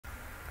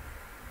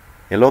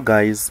Hello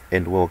guys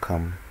and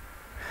welcome.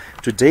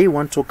 Today we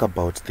want to talk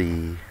about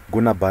the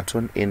Guna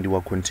button, and we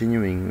are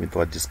continuing with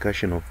our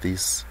discussion of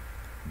this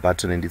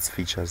button and its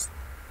features.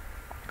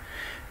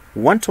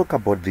 We want to talk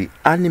about the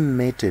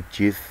animated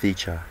GIF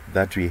feature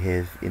that we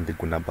have in the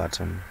Guna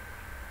button.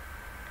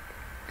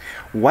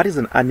 What is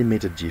an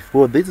animated GIF?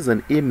 Well, this is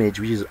an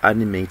image which is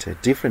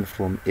animated, different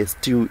from a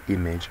still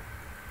image.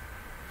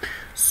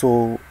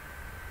 So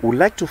we'd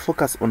like to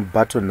focus on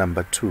button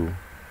number 2.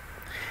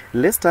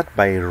 Let's start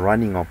by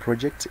running our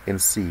project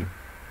and see.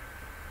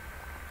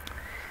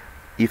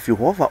 If you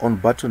hover on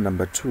button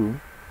number 2,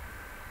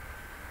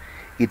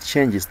 it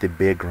changes the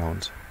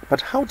background. But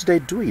how did I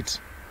do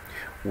it?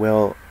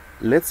 Well,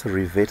 let's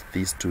revert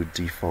this to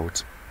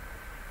default.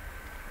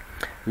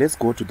 Let's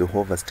go to the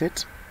hover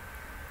state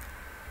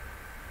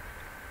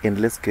and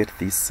let's get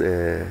this,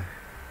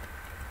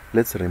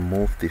 let's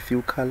remove the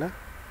fill color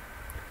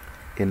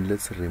and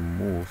let's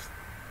remove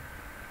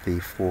the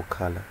fore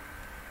color.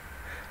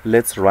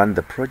 Let's run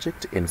the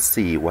project and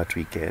see what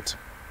we get.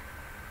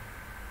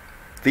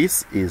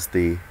 This is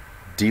the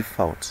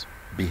default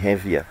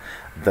behavior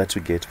that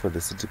you get for the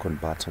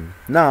Citicon button.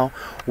 Now,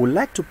 we'd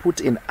like to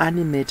put an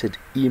animated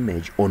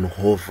image on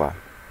hover.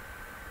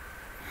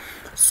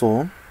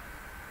 So,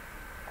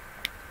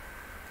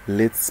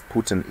 let's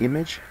put an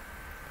image.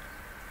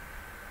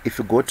 If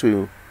you go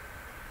to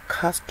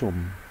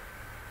custom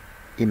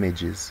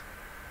images,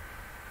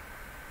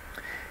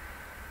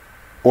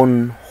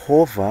 on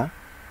hover,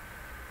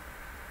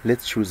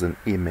 let's choose an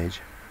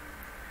image.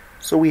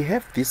 So we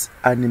have this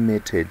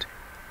animated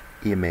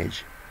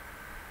image.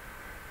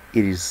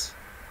 It is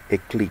a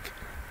click.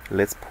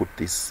 Let's put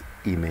this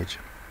image.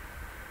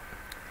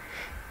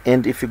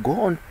 And if you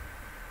go on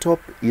top,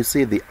 you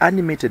see the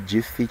animated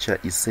GIF feature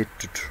is set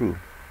to true.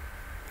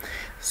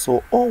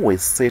 So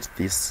always set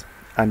this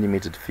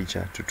animated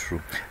feature to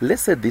true.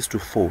 Let's set this to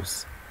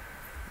false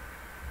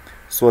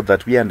so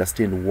that we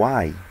understand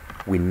why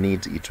we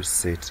need it to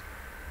set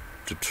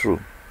to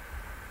true.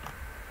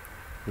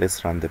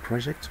 Let's run the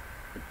project.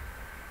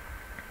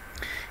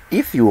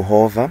 If you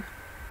hover,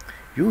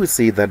 you will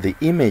see that the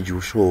image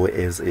will show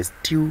as a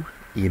still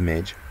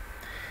image.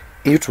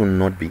 It will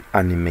not be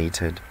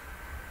animated.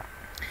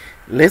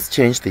 Let's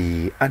change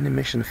the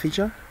animation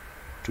feature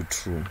to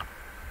true.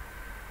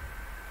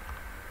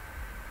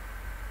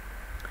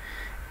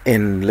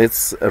 And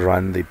let's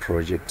run the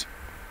project.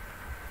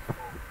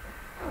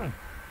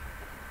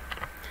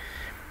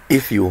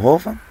 If you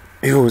hover,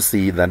 you will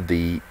see that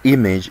the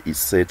image is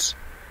set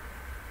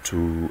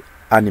to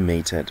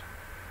animated,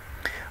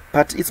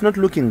 but it's not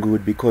looking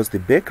good because the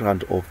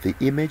background of the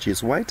image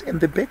is white and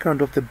the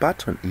background of the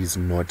button is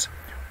not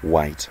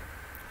white.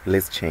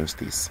 Let's change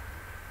this.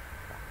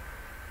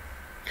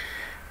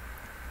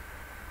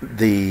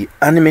 The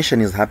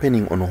animation is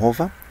happening on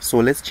hover, so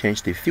let's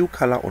change the fill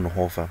color on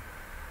hover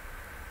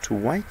to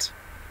white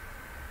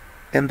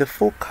and the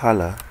fore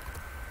color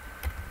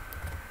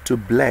to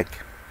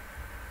black.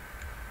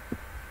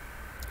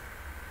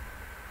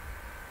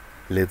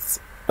 Let's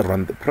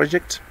run the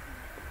project.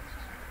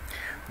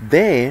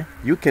 There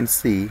you can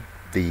see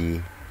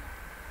the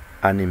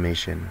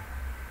animation.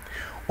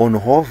 On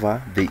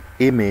hover, the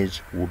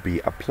image will be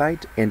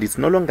applied and it's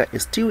no longer a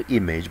still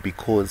image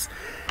because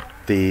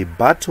the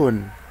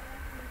button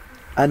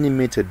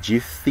animated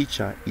GIF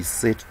feature is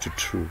set to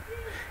true.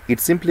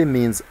 It simply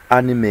means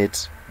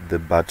animate the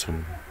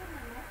button.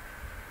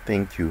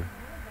 Thank you.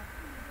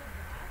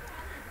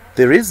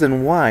 The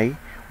reason why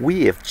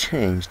we have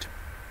changed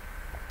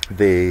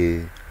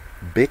the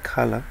back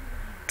color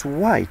to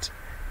white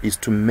is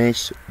to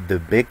match the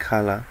back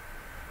color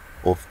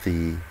of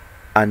the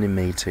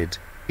animated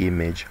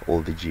image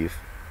or the GIF.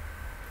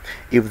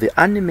 If the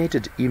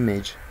animated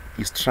image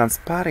is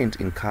transparent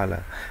in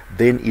color,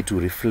 then it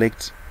will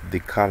reflect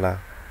the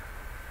color,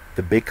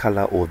 the back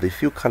color or the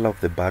fill color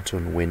of the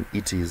button when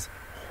it is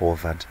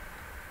hovered.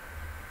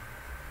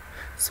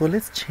 So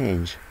let's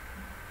change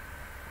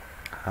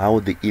how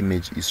the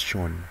image is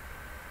shown.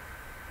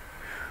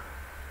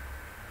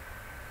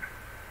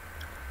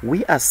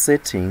 We are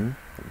setting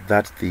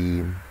that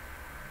the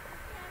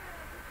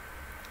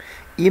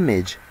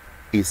image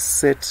is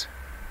set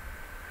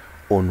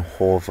on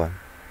hover.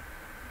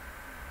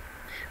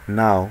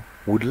 Now,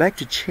 we'd like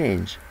to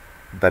change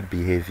that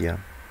behavior.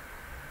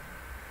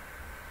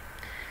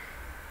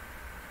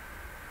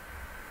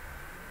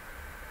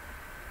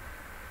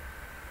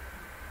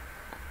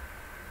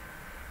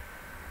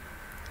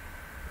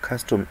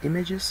 Custom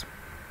images,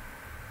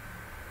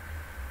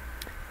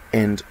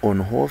 and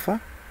on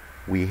hover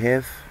we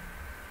have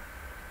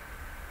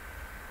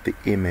the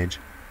image.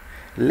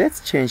 Let's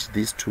change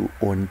this to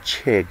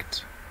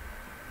unchecked.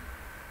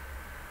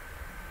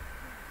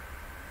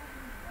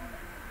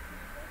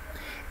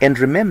 And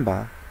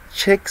remember,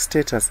 check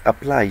status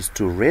applies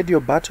to radio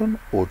button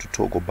or to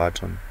toggle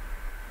button.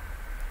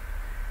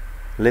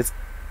 Let's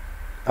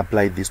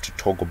apply this to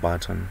toggle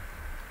button.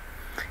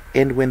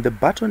 And when the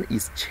button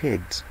is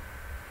checked,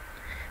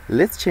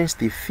 let's change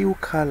the fill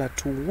color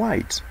to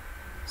white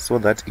so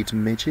that it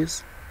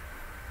matches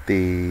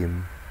the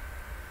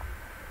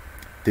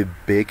the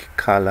big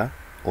color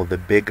or the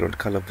background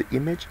color of the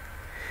image.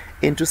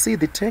 And to see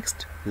the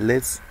text,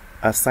 let's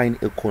assign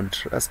a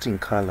contrasting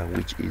color,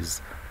 which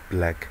is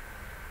black,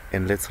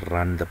 and let's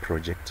run the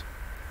project.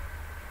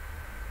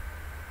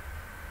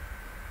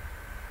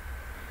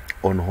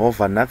 On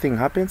hover, nothing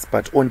happens,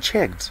 but on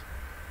checked,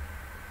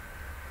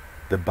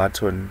 the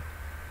button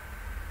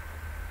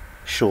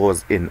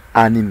shows an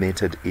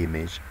animated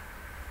image.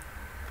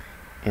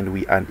 And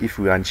if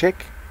we uncheck,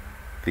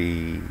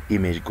 the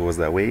image goes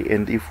away,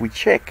 and if we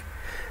check,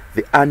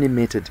 the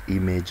animated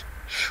image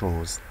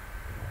shows.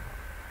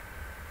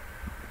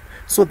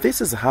 So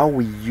this is how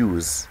we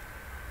use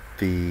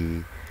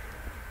the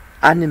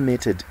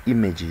animated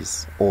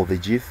images or the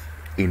GIF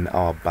in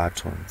our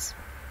buttons.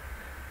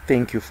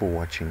 Thank you for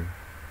watching.